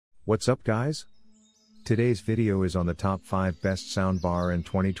What's up guys? Today's video is on the top 5 best soundbar in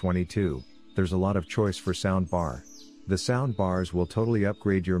 2022. There's a lot of choice for soundbar. The soundbars will totally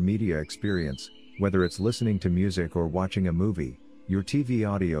upgrade your media experience, whether it's listening to music or watching a movie. Your TV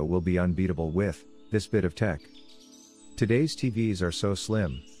audio will be unbeatable with this bit of tech. Today's TVs are so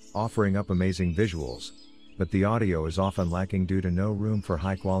slim, offering up amazing visuals, but the audio is often lacking due to no room for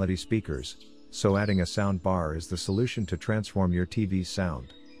high-quality speakers, so adding a soundbar is the solution to transform your TV's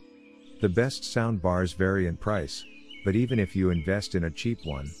sound. The best soundbars vary in price, but even if you invest in a cheap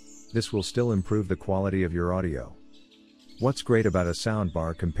one, this will still improve the quality of your audio. What's great about a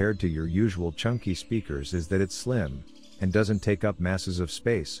soundbar compared to your usual chunky speakers is that it's slim, and doesn't take up masses of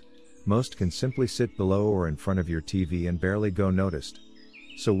space. Most can simply sit below or in front of your TV and barely go noticed.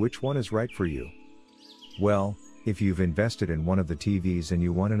 So which one is right for you? Well, if you've invested in one of the TVs and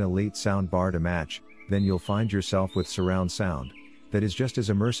you want an elite soundbar to match, then you'll find yourself with surround sound that is just as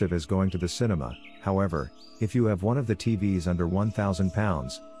immersive as going to the cinema. However, if you have one of the TVs under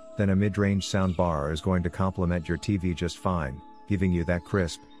 £1,000, then a mid-range soundbar is going to complement your TV just fine, giving you that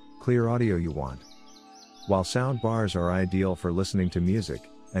crisp, clear audio you want. While soundbars are ideal for listening to music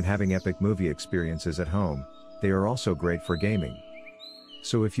and having epic movie experiences at home, they are also great for gaming.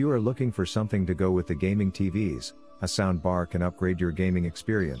 So if you are looking for something to go with the gaming TVs, a soundbar can upgrade your gaming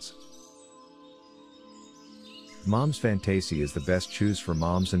experience. Mom's Fantacy is the best choice for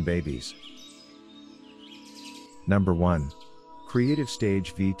moms and babies. Number 1. Creative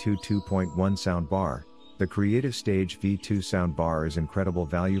Stage V2 2.1 Soundbar. The Creative Stage V2 soundbar is incredible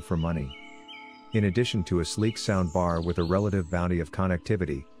value for money. In addition to a sleek soundbar with a relative bounty of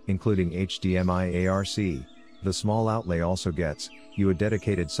connectivity, including HDMI ARC, the small outlay also gets you a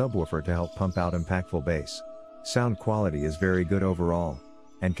dedicated subwoofer to help pump out impactful bass. Sound quality is very good overall,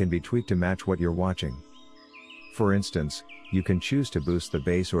 and can be tweaked to match what you're watching. For instance, you can choose to boost the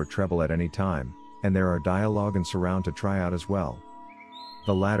bass or treble at any time, and there are dialogue and surround to try out as well.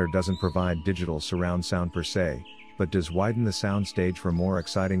 The latter doesn't provide digital surround sound per se, but does widen the sound stage for more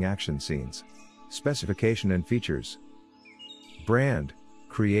exciting action scenes. Specification and features. Brand: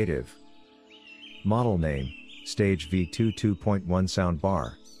 Creative. Model name: Stage V2 2.1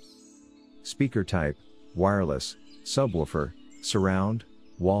 Soundbar. Speaker type: wireless, subwoofer, surround,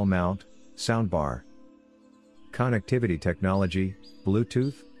 wall mount, soundbar. Connectivity technology: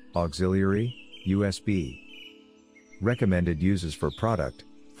 Bluetooth, auxiliary, USB. Recommended uses for product: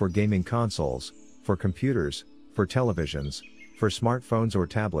 for gaming consoles, for computers, for televisions, for smartphones or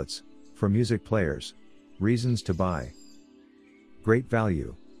tablets, for music players. Reasons to buy: great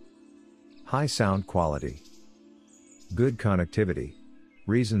value, high sound quality, good connectivity.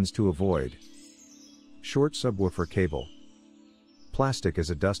 Reasons to avoid: short subwoofer cable, plastic is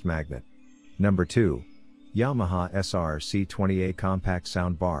a dust magnet. Number 2. Yamaha SRC-20A Compact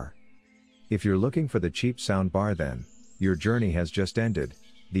Soundbar. If you're looking for the cheap soundbar, then your journey has just ended.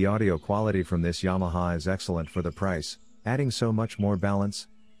 The audio quality from this Yamaha is excellent for the price, adding so much more balance,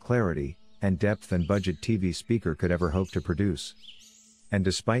 clarity, and depth than budget TV speaker could ever hope to produce. And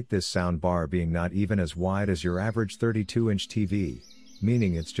despite this soundbar being not even as wide as your average 32-inch TV,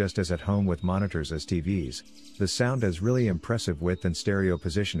 meaning it's just as at home with monitors as TVs, the sound has really impressive width and stereo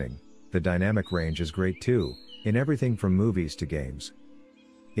positioning. The dynamic range is great too, in everything from movies to games.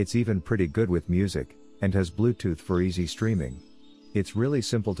 It's even pretty good with music, and has Bluetooth for easy streaming. It's really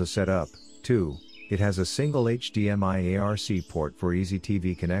simple to set up, too. It has a single HDMI ARC port for easy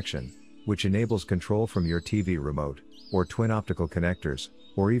TV connection, which enables control from your TV remote, or twin optical connectors,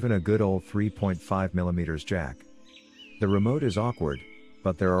 or even a good old 3.5mm jack. The remote is awkward,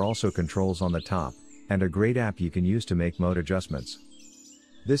 but there are also controls on the top, and a great app you can use to make mode adjustments.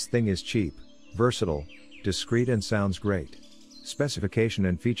 This thing is cheap, versatile, discreet and sounds great. Specification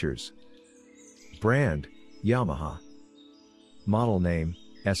and features. Brand: Yamaha. Model name: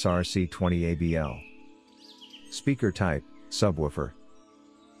 SRC-20ABL. Speaker type: subwoofer.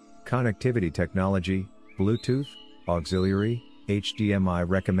 Connectivity technology: Bluetooth, auxiliary, HDMI.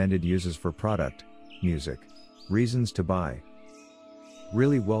 Recommended uses for product: music. Reasons to buy: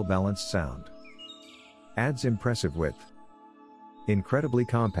 really well balanced sound, adds impressive width, incredibly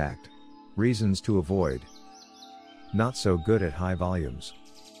compact. Reasons to avoid: not so good at high volumes,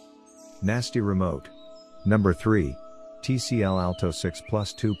 nasty remote. Number 3. TCL Alto 6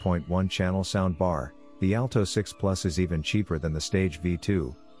 Plus 2.1 Channel Soundbar. The Alto 6 Plus is even cheaper than the Stage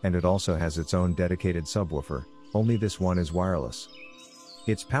V2, and it also has its own dedicated subwoofer, only this one is wireless.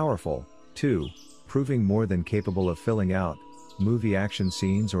 It's powerful, too, proving more than capable of filling out movie action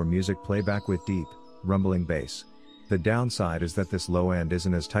scenes or music playback with deep, rumbling bass. The downside is that this low end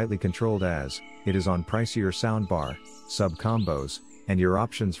isn't as tightly controlled as it is on pricier soundbar sub-combos, and your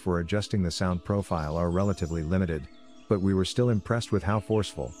options for adjusting the sound profile are relatively limited, but we were still impressed with how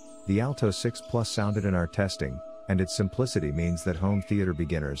forceful the Alto 6 Plus sounded in our testing, and its simplicity means that home theater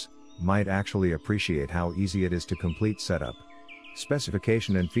beginners might actually appreciate how easy it is to complete setup.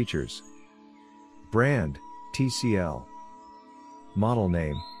 Specification and features. Brand, TCL. Model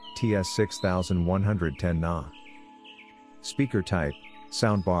name, TS6110 Na. Speaker type,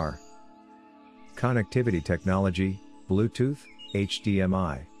 Soundbar. Connectivity technology, Bluetooth,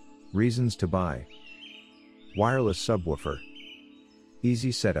 HDMI. Reasons to buy. Wireless subwoofer.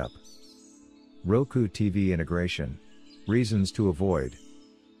 Easy setup. Roku TV integration. Reasons to avoid.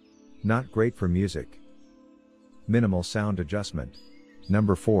 Not great for music. Minimal sound adjustment.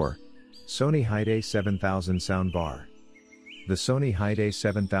 Number 4. Sony Hyde 7000 Soundbar. The Sony Hyde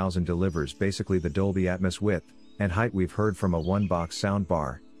 7000 delivers basically the Dolby Atmos width and height we've heard from a one-box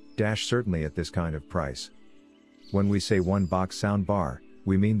soundbar, certainly at this kind of price. When we say one-box soundbar,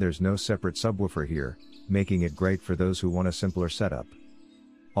 we mean there's no separate subwoofer here, making it great for those who want a simpler setup.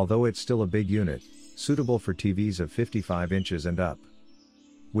 Although it's still a big unit, suitable for TVs of 55 inches and up.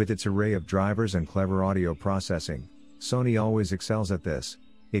 With its array of drivers and clever audio processing, Sony always excels at this.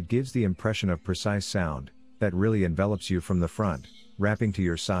 It gives the impression of precise sound that really envelops you from the front, wrapping to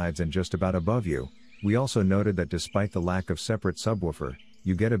your sides and just about above you. We also noted that despite the lack of separate subwoofer,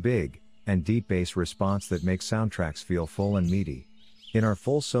 you get a big and deep bass response that makes soundtracks feel full and meaty. In our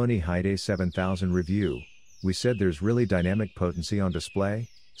full Sony Hyde 7000 review, we said there's really dynamic potency on display,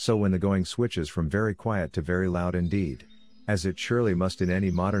 so when the going switches from very quiet to very loud indeed, as it surely must in any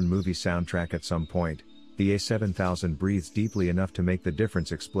modern movie soundtrack at some point, the A7000 breathes deeply enough to make the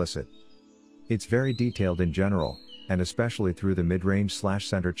difference explicit. It's very detailed in general, and especially through the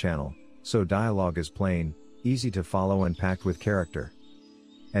mid-range/center channel, so dialogue is plain, easy to follow and packed with character.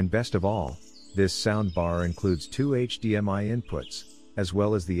 And best of all, this soundbar includes 2 HDMI inputs, as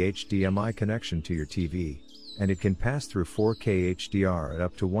well as the HDMI connection to your TV, and it can pass through 4K HDR at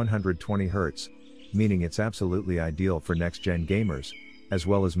up to 120 Hz, meaning it's absolutely ideal for next-gen gamers, as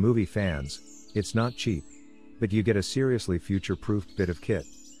well as movie fans. It's not cheap, but you get a seriously future-proofed bit of kit.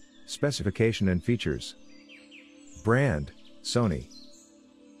 Specification and features. Brand, Sony.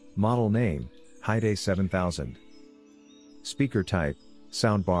 Model name, Hyde 7000. Speaker type,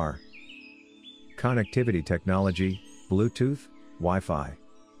 Soundbar. Connectivity technology, Bluetooth, Wi-Fi.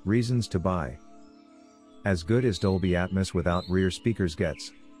 Reasons to buy. As good as Dolby Atmos without rear speakers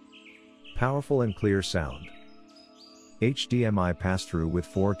gets. Powerful and clear sound. HDMI pass-through with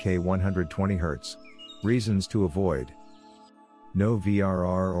 4K 120 Hz. Reasons to avoid. No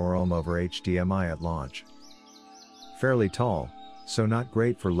VRR or OM over HDMI at launch. Fairly tall, so not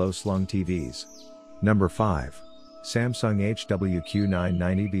great for low-slung TVs. Number 5. Samsung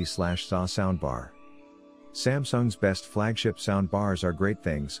HWQ990B/SA Soundbar. Samsung's best flagship soundbars are great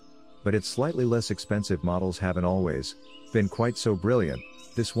things, but its slightly less expensive models haven't always been quite so brilliant.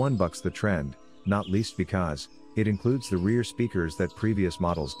 This one bucks the trend, not least because it includes the rear speakers that previous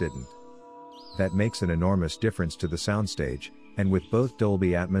models didn't. That makes an enormous difference to the soundstage, and with both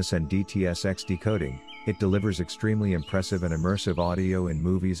Dolby Atmos and DTS:X decoding, it delivers extremely impressive and immersive audio in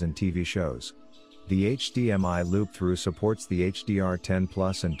movies and TV shows. The HDMI loop-through supports the HDR10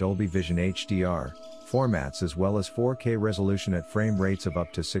 Plus and Dolby Vision HDR formats as well as 4K resolution at frame rates of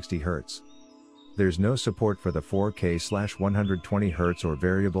up to 60 Hz. There's no support for the 4K/120 Hz or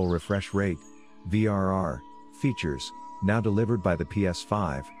variable refresh rate (VRR) features, now delivered by the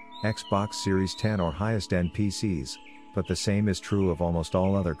PS5, Xbox Series X or highest-end PCs, but the same is true of almost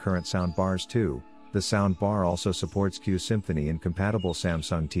all other current soundbars too. The soundbar also supports Q Symphony in compatible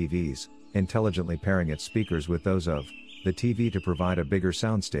Samsung TVs, intelligently pairing its speakers with those of the TV to provide a bigger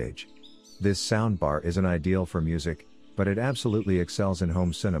soundstage. This soundbar isn't ideal for music, but it absolutely excels in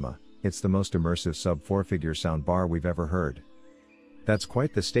home cinema. It's the most immersive sub-4-figure soundbar we've ever heard. That's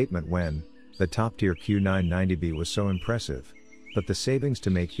quite the statement when the top-tier Q990B was so impressive. But the savings to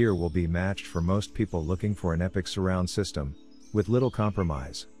make here will be matched for most people looking for an epic surround system, with little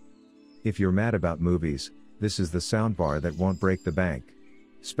compromise. If you're mad about movies, this is the soundbar that won't break the bank.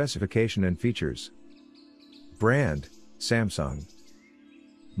 Specification and features. Brand, Samsung.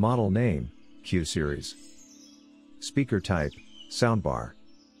 Model name, Q Series. Speaker type, Soundbar.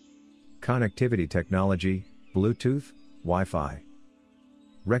 Connectivity technology, Bluetooth, Wi-Fi.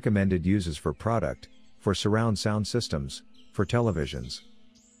 Recommended uses for product, for surround sound systems, for televisions.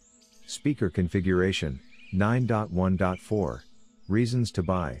 Speaker configuration, 9.1.4. Reasons to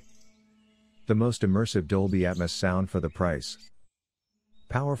buy. The most immersive Dolby Atmos sound for the price.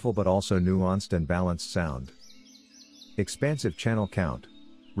 Powerful but also nuanced and balanced sound. Expansive channel count.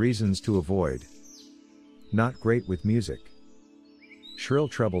 Reasons to avoid. Not great with music. Shrill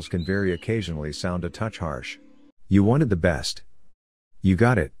trebles can very occasionally sound a touch harsh. You wanted the best. You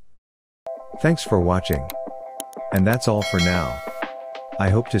got it. Thanks for watching. And that's all for now.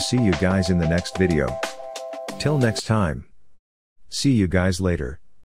 I hope to see you guys in the next video. Till next time. See you guys later.